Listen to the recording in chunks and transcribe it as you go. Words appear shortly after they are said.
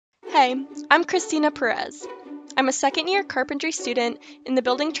Hey, I'm Christina Perez. I'm a second-year carpentry student in the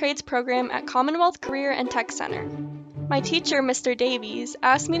Building Trades program at Commonwealth Career and Tech Center. My teacher, Mr. Davies,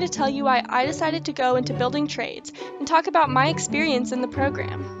 asked me to tell you why I decided to go into building trades and talk about my experience in the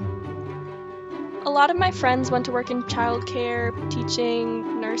program. A lot of my friends went to work in childcare,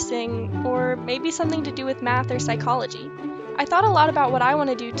 teaching, nursing, or maybe something to do with math or psychology. I thought a lot about what I want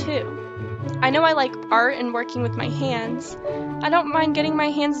to do too. I know I like art and working with my hands. I don't mind getting my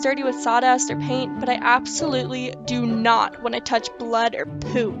hands dirty with sawdust or paint, but I absolutely do not want to touch blood or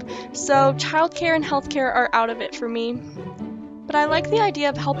poop, so childcare and healthcare are out of it for me. But I like the idea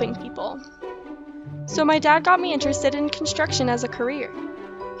of helping people. So my dad got me interested in construction as a career.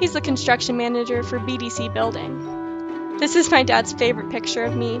 He's the construction manager for BDC Building. This is my dad's favorite picture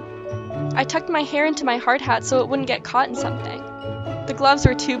of me. I tucked my hair into my hard hat so it wouldn't get caught in something. The gloves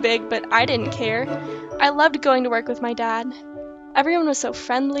were too big, but I didn't care. I loved going to work with my dad. Everyone was so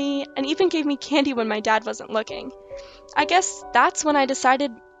friendly, and even gave me candy when my dad wasn't looking. I guess that's when I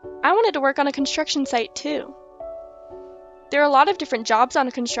decided I wanted to work on a construction site too. There are a lot of different jobs on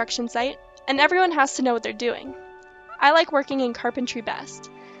a construction site, and everyone has to know what they're doing. I like working in carpentry best,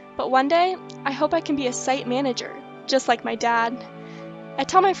 but one day, I hope I can be a site manager, just like my dad. I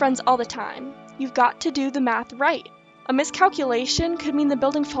tell my friends all the time, you've got to do the math right. A miscalculation could mean the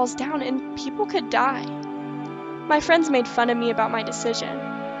building falls down and people could die. My friends made fun of me about my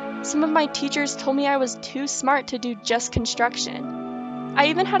decision. Some of my teachers told me I was too smart to do just construction. I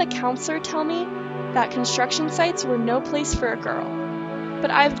even had a counselor tell me that construction sites were no place for a girl.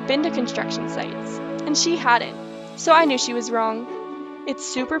 But I've been to construction sites, and she hadn't, so I knew she was wrong. It's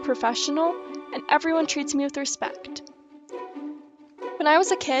super professional, and everyone treats me with respect. When I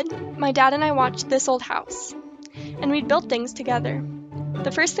was a kid, my dad and I watched This Old House, and we'd build things together.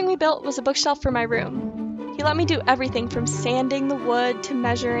 The first thing we built was a bookshelf for my room. He let me do everything from sanding the wood to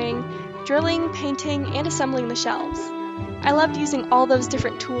measuring, drilling, painting, and assembling the shelves. I loved using all those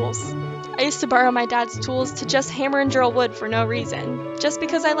different tools. I used to borrow my dad's tools to just hammer and drill wood for no reason, just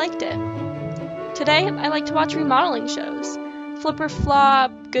because I liked it. Today, I like to watch remodeling shows. Flip or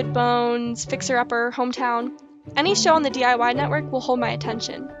Flop, Good Bones, Fixer Upper, Hometown. Any show on the DIY network will hold my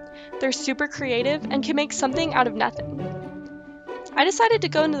attention. They're super creative and can make something out of nothing. I decided to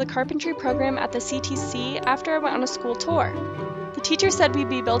go into the carpentry program at the CTC after I went on a school tour. The teacher said we'd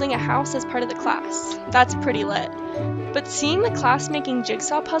be building a house as part of the class. That's pretty lit. But seeing the class making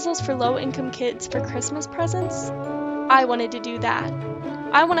jigsaw puzzles for low-income kids for Christmas presents, I wanted to do that.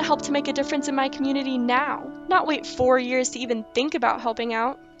 I want to help to make a difference in my community now, not wait 4 years to even think about helping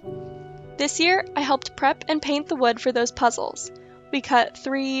out. This year, I helped prep and paint the wood for those puzzles. We cut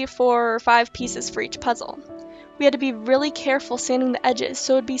 3, 4, or 5 pieces for each puzzle. We had to be really careful sanding the edges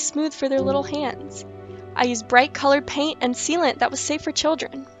so it would be smooth for their little hands. I used bright colored paint and sealant that was safe for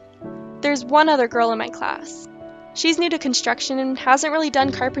children. There's one other girl in my class. She's new to construction and hasn't really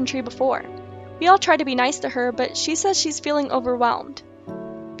done carpentry before. We all try to be nice to her, but she says she's feeling overwhelmed.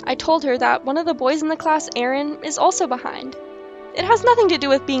 I told her that one of the boys in the class, Aaron, is also behind. It has nothing to do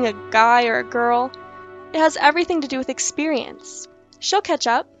with being a guy or a girl. It has everything to do with experience. She'll catch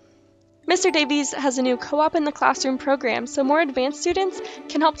up. Mr. Davies has a new co-op in the classroom program, so more advanced students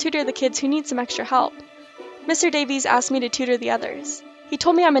can help tutor the kids who need some extra help. Mr. Davies asked me to tutor the others. He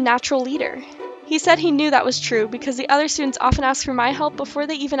told me I'm a natural leader. He said he knew that was true because the other students often ask for my help before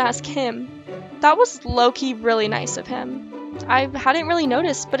they even ask him. That was low-key really nice of him. I hadn't really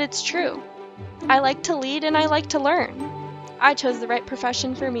noticed, but it's true. I like to lead and I like to learn. I chose the right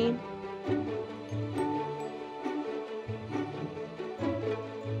profession for me.